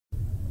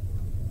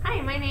Hi,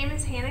 my name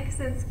is Hannah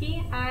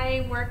Kosinski.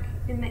 I work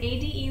in the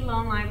ADE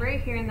Loan Library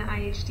here in the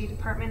IHD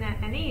department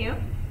at NAU.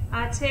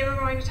 Today we're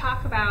going to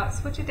talk about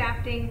switch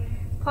adapting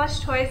plush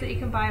toys that you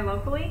can buy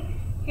locally.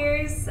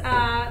 Here's the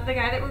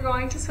guy that we're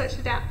going to switch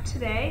adapt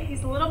today.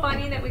 He's a little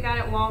bunny that we got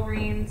at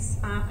Walgreens,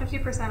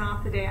 50%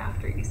 off the day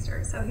after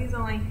Easter, so he's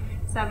only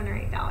 $7 or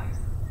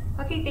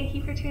 $8. Okay, thank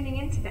you for tuning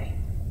in today.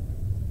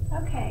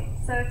 Okay,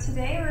 so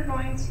today we're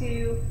going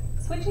to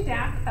switch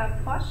adapt a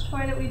plush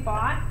toy that we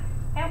bought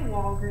at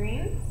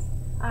Walgreens.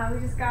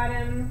 We just got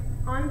him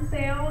on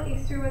sale.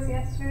 Easter was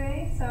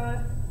yesterday, so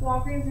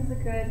Walgreens is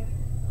a good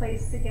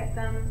place to get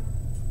them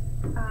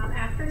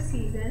after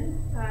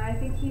season. I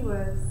think he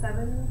was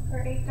 $7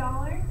 or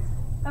 $8.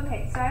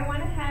 Okay, so I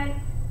went ahead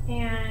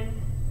and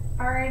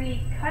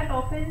already cut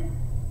open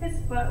his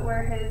foot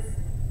where his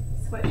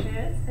switch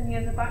is, and he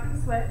has a button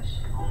switch,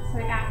 so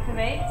he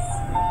activates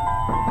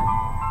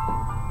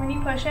when you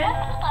push it.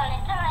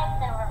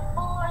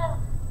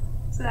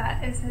 So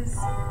that is his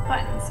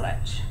button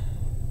switch.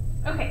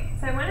 Okay,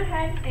 so I went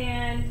ahead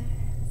and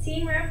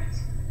seam ripped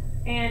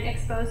and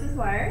exposed his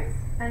wires,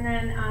 and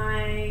then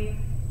I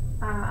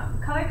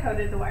color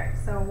coded the wires.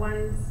 So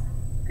one's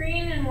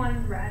green and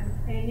one's red,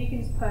 and you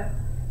can just put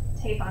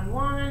tape on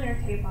one or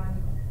tape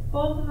on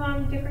both of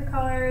them, different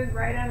colors,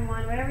 right on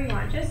one, whatever you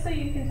want, just so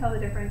you can tell the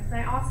difference. And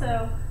I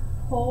also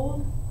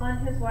pulled on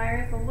his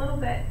wires a little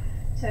bit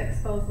to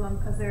expose them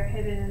because they're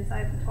hidden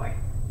inside the toy.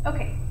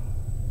 Okay,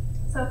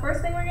 so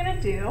first thing we're going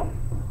to do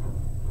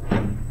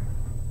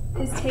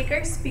is take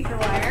our speaker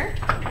wire,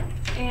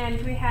 and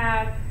we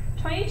have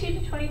 22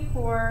 to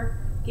 24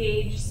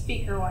 gauge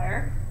speaker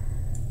wire,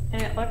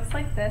 and it looks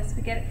like this.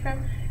 We get it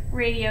from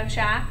Radio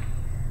Shack.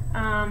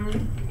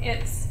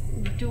 It's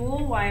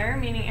dual wire,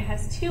 meaning it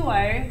has two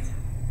wires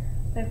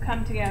that have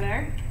come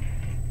together.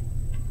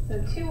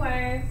 So two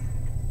wires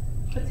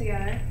put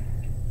together,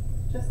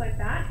 just like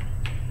that.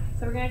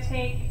 So we're going to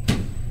take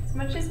as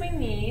much as we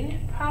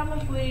need,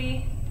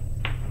 probably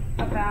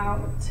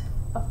about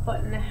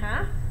 1.5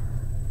 feet.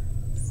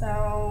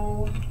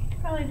 So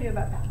probably do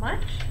about that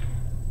much.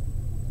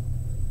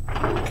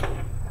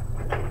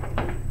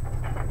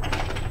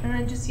 And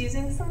then just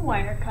using some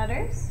wire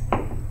cutters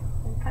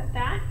and cut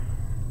that.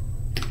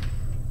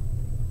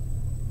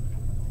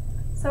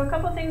 So a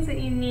couple things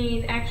that you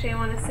need, actually I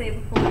want to say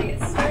before we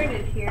get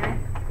started here.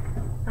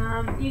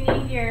 You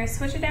need your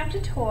switch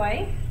adapted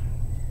toy.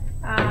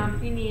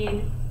 You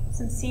need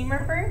some seam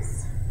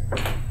rippers,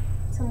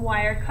 some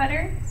wire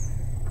cutters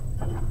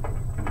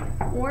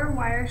or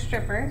wire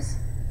strippers,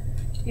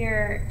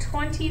 your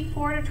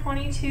 24 to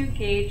 22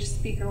 gauge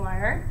speaker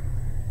wire,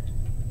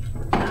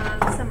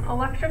 some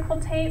electrical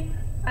tape.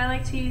 I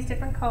like to use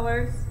different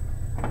colors,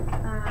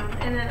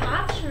 and then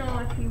optional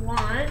if you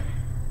want,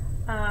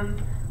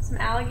 some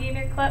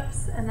alligator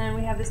clips, and then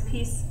we have this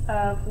piece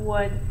of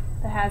wood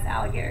that has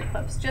alligator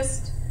clips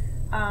just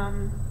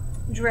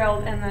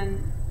drilled and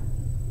then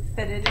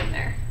fitted in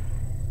there.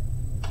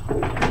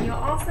 And you'll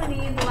also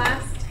need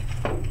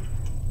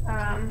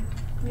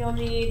you'll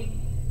need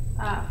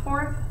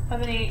 1/4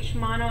 of an inch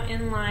mono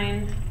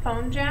inline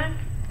phone jack,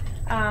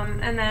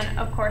 and then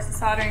of course a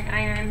soldering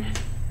iron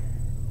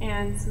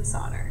and some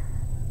solder.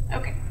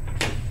 Okay,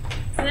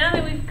 so now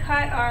that we've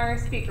cut our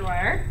speaker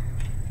wire,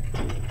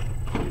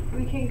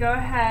 we can go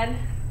ahead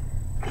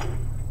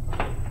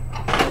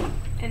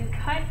and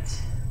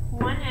cut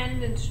one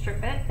end and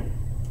strip it.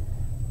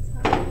 So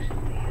I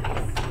actually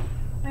use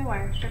my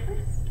wire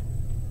strippers.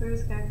 So we're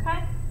just going to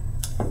cut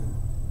a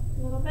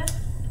little bit,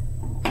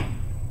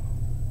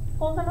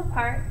 pull them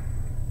apart,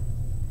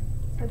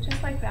 so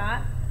just like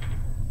that,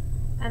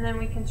 and then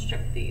we can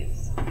strip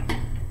these.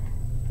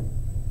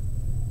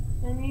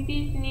 And maybe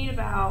you need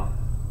about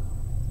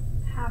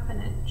 1/2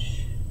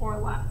 inch or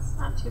less,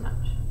 not too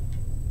much.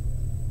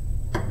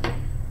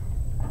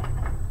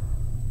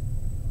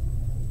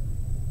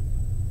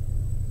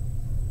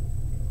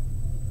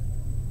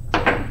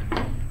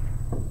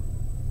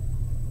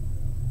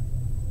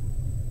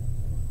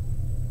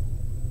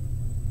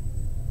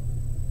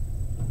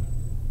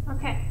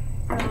 Okay,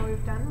 so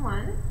we've done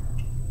one.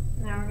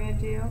 Now we're going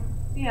to do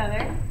the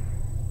other.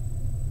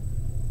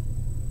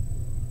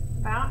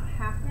 About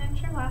 1/2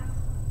 inch or less.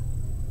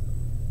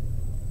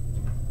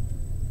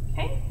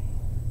 Okay,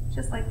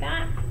 just like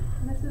that.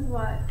 And this is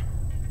what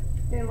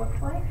they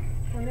look like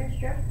when they're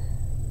stripped.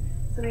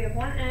 So we have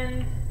one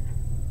end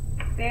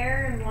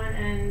bare and one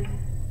end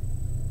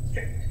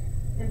stripped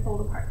and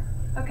pulled apart.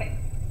 Okay,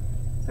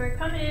 so we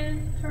come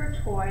in to our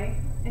toy,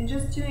 and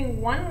just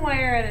doing one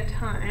wire at a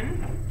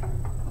time,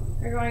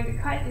 we're going to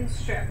cut and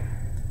strip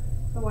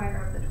the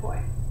wire of the toy.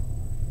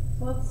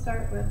 So let's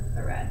start with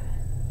the red.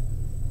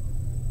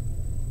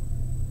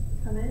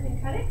 Come in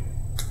and cut it.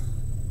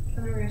 And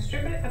then we're going to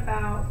strip it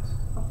about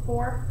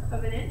 1/4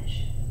 of an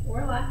inch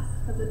or less,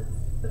 because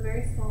it's a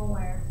very small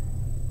wire.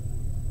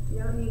 You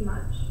don't need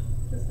much,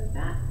 just like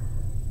that.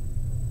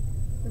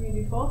 We're going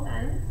to do both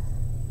ends.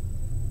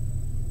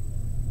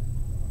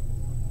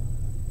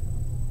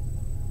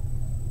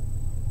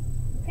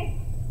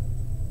 Okay.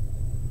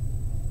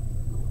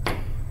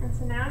 And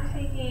so now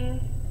taking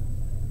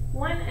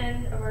one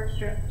end of our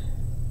stripped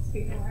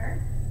speaker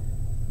wire.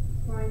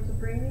 We're going to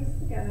bring these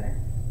together.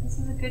 This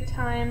is a good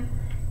time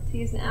to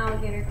use an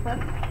alligator clip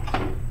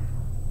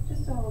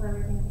just to hold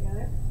everything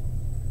together.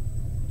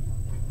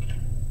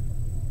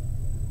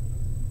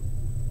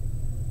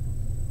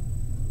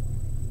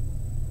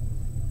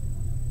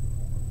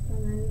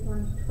 And then you're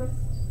going to twist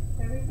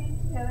everything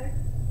together.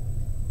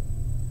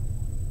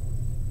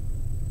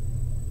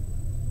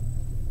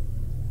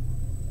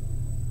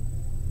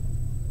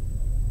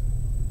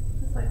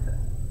 Just like this.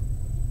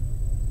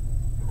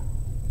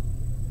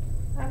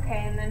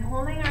 Okay, and then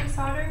holding our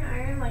soldering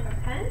iron like a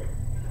pen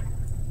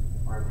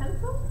or a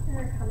pencil, we're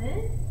going to come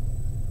in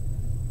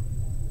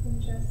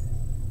and just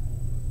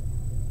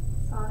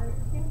solder it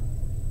here.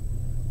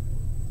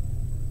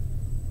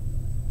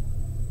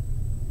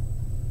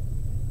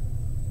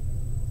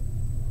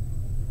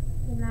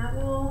 And that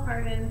will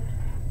harden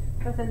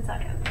within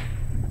seconds.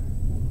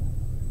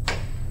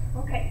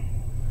 Okay.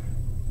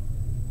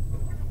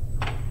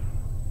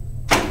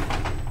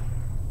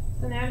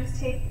 So now just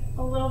take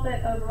a little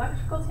bit of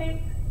electrical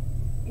tape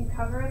and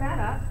cover that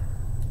up,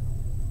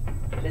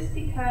 just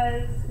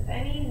because if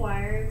any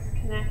wires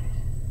connect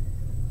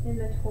in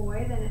the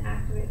toy, then it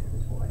activates the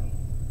toy.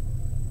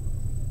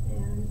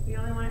 And we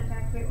only want it to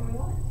activate when we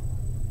want it,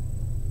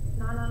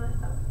 not on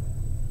its own.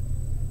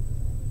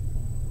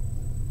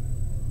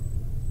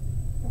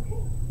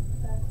 Okay,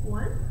 that's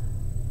one.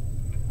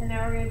 And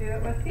now we're going to do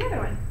it with the other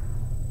one.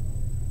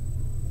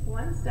 So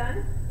one's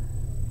done.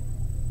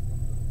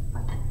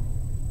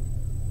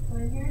 Come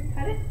in here and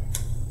cut it.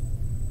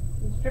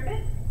 And strip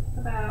it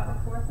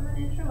about 1/4 of an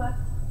inch or less,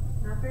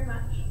 not very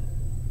much.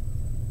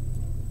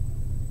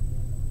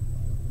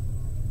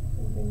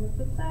 Same thing with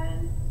this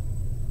side.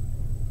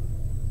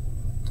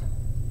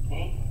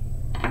 Okay.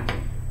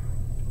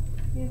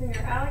 Using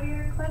our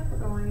alligator clip, we're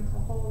going to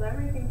hold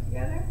everything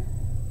together.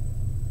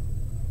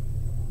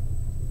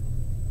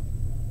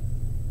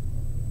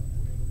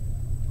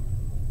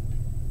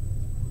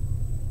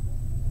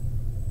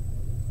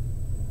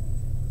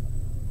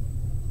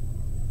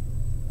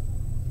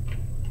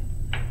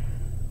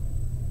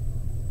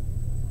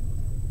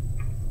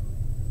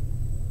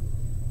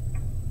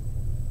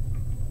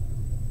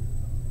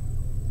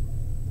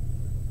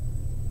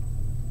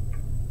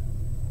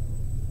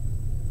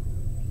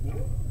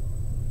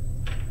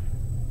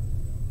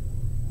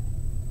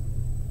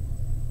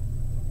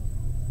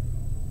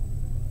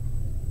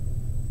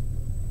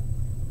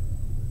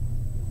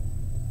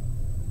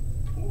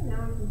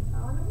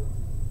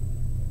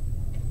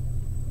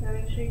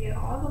 Make sure you get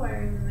all the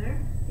wires in there.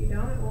 If you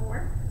don't, it won't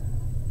work.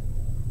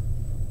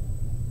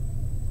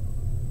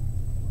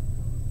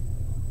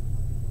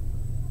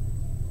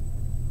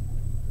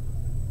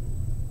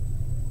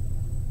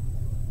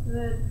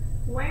 The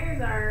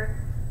wires are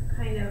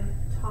kind of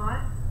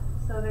taut,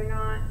 so they're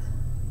not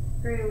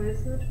very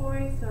loose in the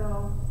toy,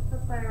 so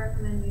that's why I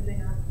recommend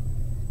using a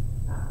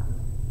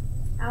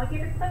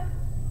alligator clip,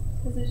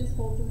 because it just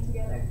holds them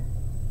together.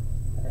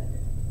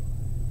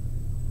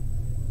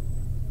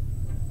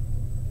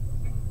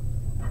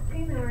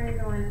 Okay, now we're going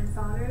to go in and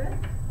solder this.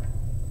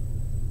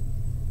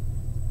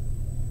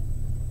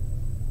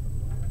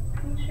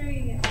 Make sure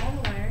you get all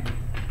the wires.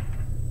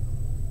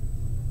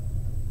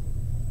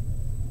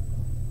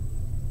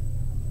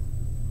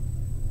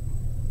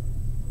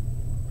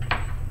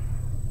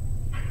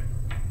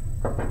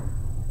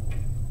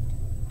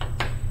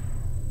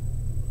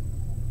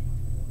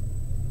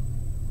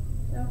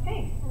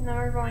 Okay, and now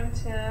we're going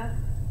to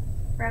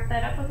wrap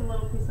that up with a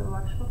little piece of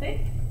electrical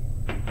tape.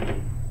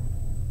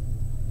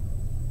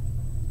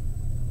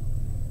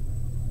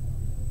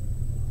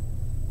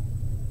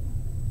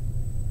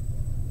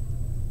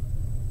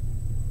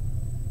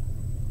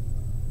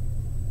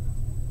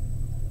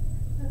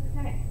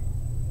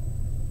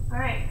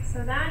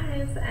 So that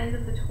is the end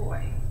of the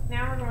toy.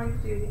 Now we're going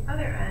to do the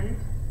other end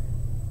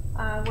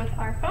with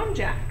our phone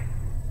jack.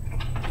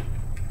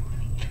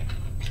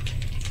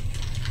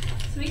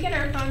 So we get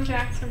our phone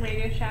jacks from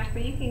Radio Shack,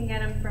 but you can get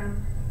them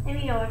from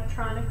any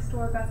electronics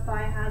store. Best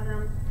Buy has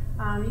them.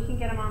 You can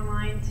get them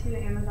online too.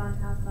 Amazon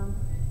has them.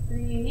 The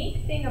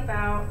unique thing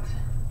about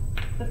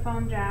the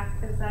phone jack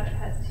is that it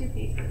has two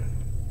pieces.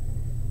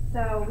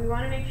 So we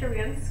want to make sure we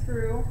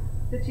unscrew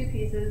the two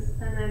pieces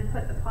and then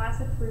put the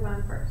plastic sleeve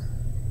on first.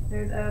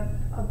 There's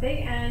a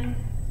big end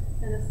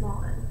and a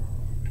small end.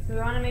 So we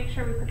want to make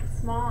sure we put the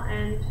small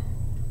end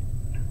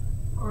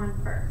on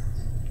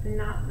first and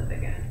not the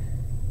big end.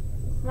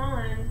 So small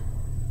end.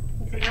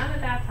 And so now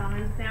that that's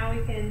on, now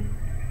we can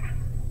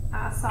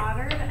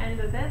solder the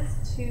end of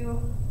this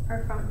to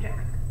our phone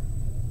jack.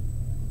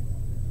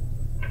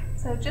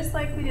 So just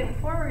like we did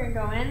before, we're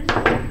going to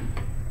go in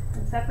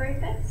and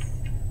separate this.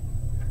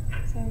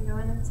 So we're going to go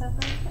in and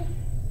separate this.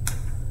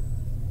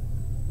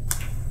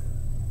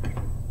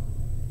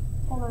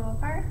 Pull them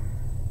apart.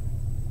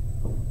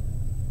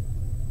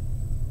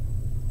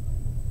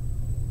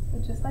 So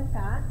just like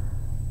that.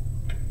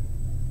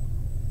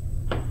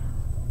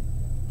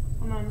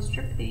 I'm going to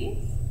strip these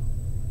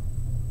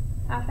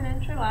 1/2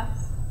 inch or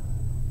less.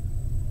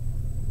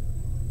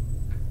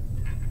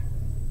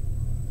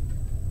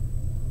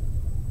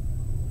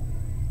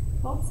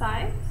 both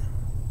sides.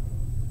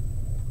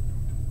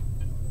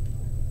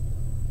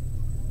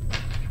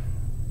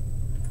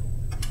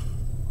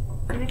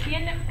 And if you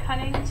end up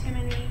cutting too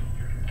many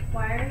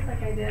wires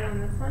like I did on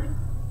this one,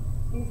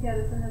 you can see how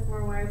this one has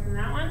more wires than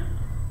that one.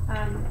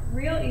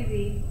 Real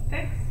easy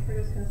fix.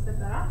 We're just going to snip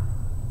that off.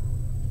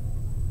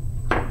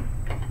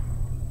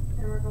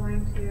 And we're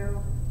going to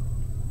do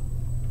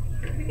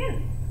it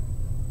again.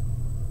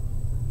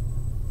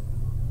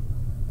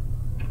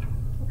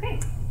 Okay,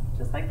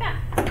 just like that.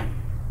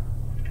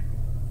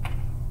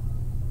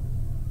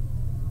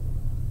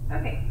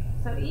 Okay,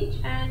 so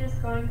each end is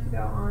going to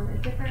go on a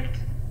different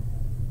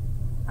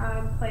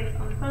place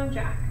on the phone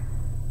jack.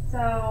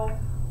 So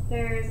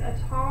there's a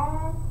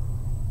tall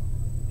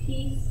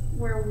piece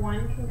where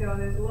one can go.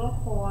 There's a little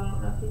hole, I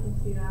don't know if you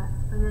can see that.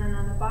 And then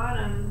on the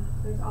bottom,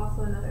 there's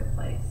also another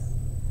place.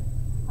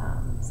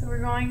 So we're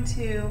going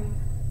to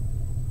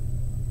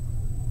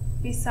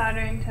be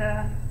soldering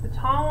to the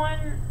tall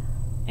one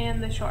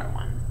and the short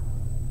one.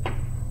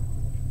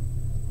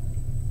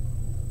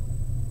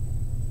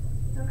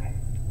 Okay,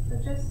 so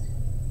just,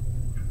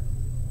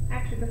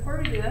 actually before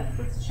we do this,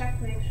 let's check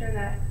to make sure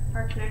that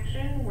our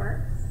connection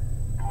works.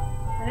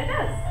 And it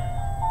does.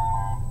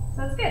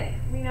 So that's good.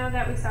 We know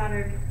that we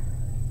soldered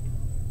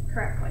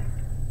correctly.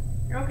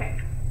 Okay,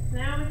 so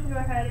now we can go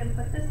ahead and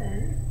put this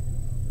in.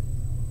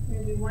 We're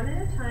going to do one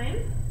at a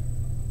time.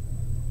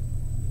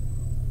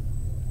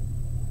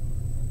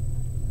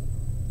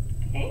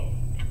 Okay.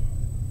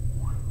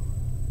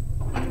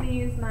 I'm going to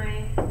use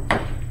my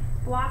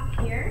block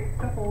here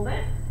to hold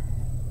it.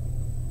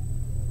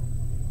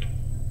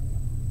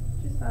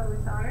 Just so we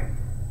solder.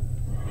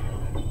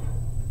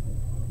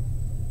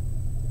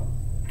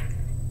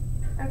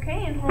 Okay,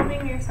 and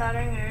holding your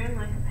soldering iron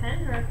like a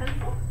pen or a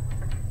pencil,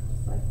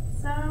 just like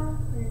so,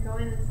 you're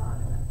going to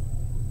solder it.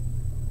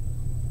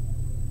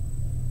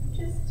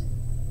 Just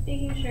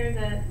making sure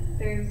that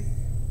there's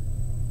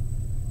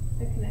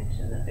a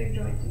connection, that they're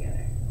joined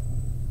together.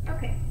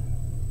 Okay.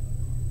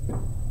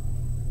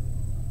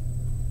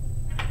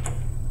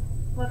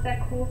 Let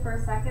that cool for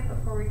a second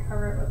before we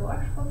cover it with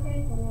electrical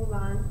tape. We'll move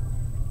on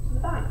to the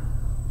bottom.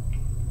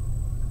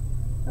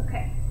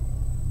 Okay.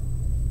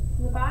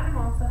 So the bottom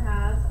also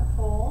has a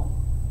hole.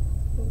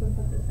 We can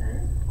put this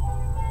in.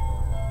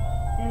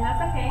 And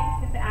that's okay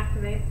if it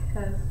activates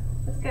because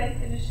it's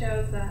good. It just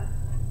shows that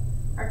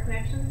our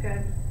connection's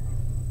good.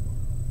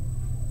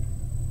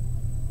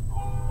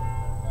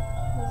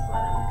 Just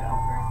let it go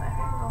for a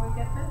second while we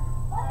get this.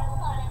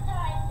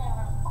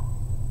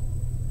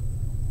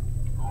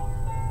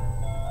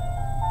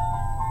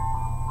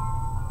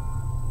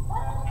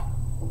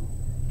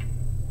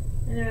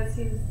 I know it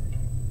seems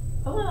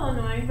a little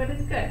annoying, but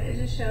it's good. It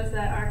just shows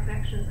that our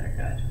connections are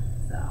good.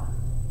 So,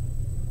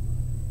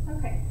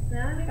 okay, so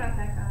now that we got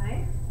that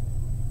guy,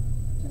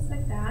 just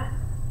like that,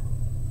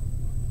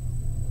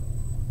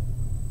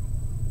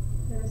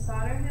 I'm going to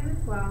solder him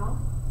as well.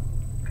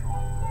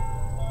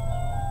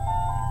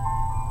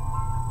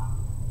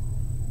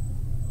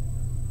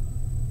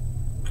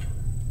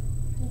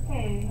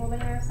 Okay,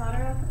 holding our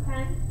solder like a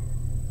pen.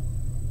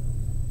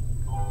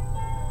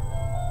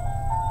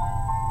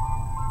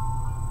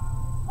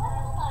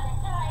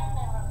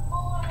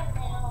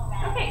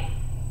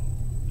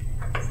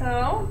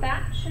 So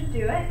that should do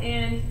it,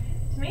 and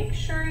to make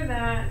sure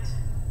that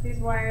these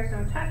wires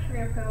don't touch, we're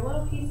going to put a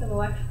little piece of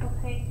electrical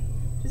tape,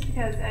 just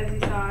because, as you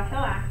saw, he'll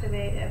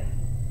activate if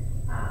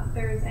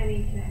there's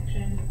any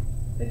connection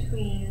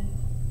between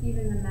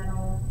even the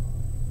metal.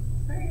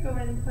 So we're going to go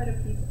ahead and put a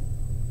piece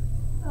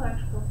of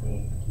electrical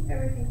tape, keep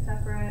everything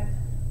separate,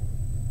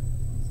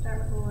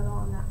 start with a little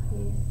on that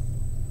piece.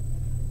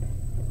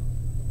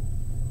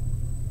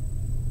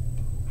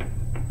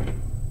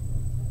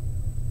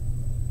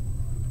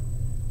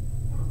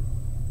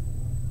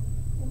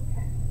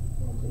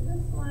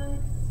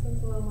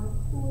 One's a little more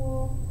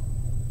cool.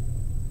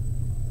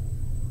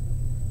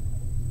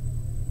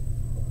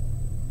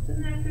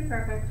 Doesn't have to be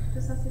perfect,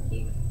 just has to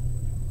keep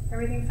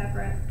everything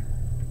separate.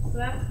 So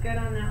that's good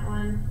on that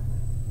one.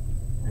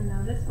 And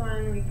now this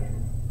one we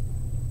can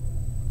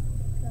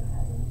go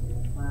ahead and do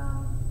as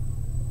well.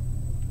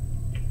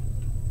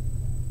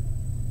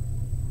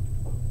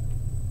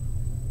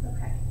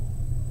 Okay.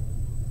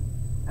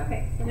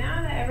 Okay, so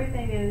now that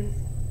everything is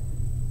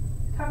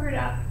covered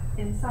up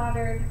and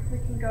soldered, we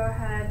can go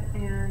ahead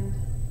and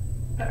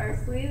put our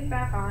sleeves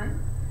back on.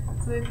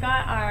 So we've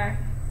got our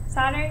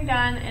soldering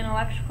done and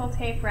electrical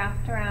tape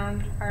wrapped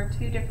around our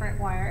two different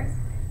wires.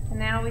 And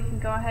now we can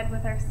go ahead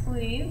with our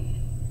sleeve,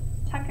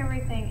 tuck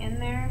everything in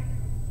there.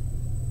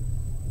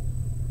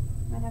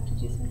 Might have to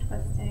do some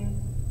twisting.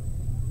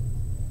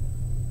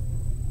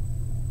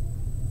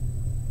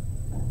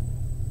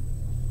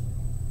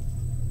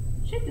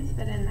 It should just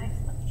fit in nicely.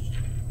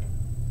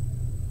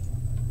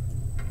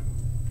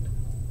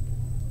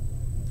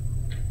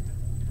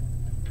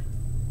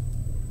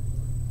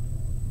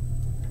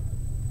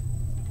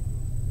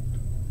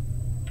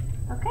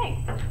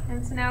 Okay,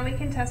 and so now we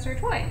can test our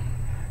toy.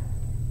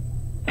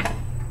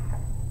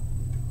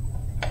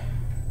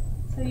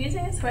 So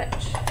using a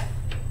switch,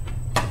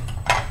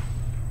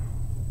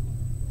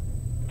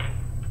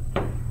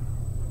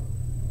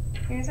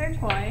 here's our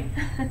toy.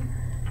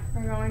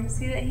 We're going to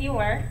see that he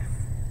works.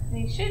 And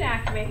he should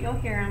activate, you'll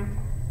hear him.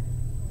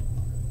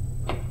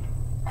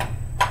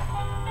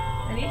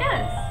 And he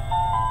does.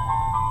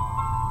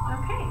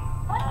 Okay.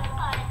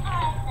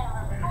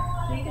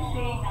 So you can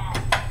see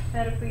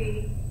that if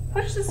we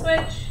push the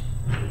switch,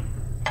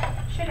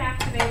 it should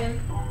activate him.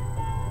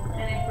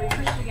 And if we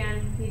push it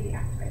again, he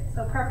deactivates.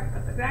 So perfect,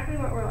 that's exactly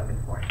what we're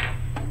looking for.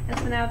 And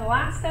so now the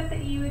last step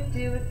that you would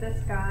do with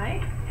this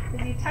guy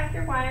is you tuck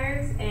your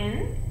wires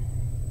in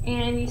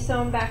and you sew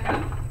them back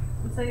up.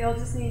 And so you'll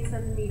just need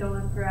some needle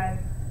and thread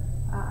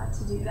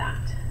to do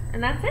that.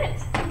 And that's it.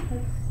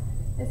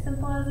 It's as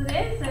simple as it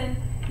is, and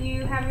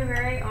you have your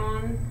very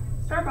own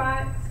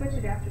store-bought switch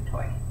adapter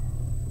toy.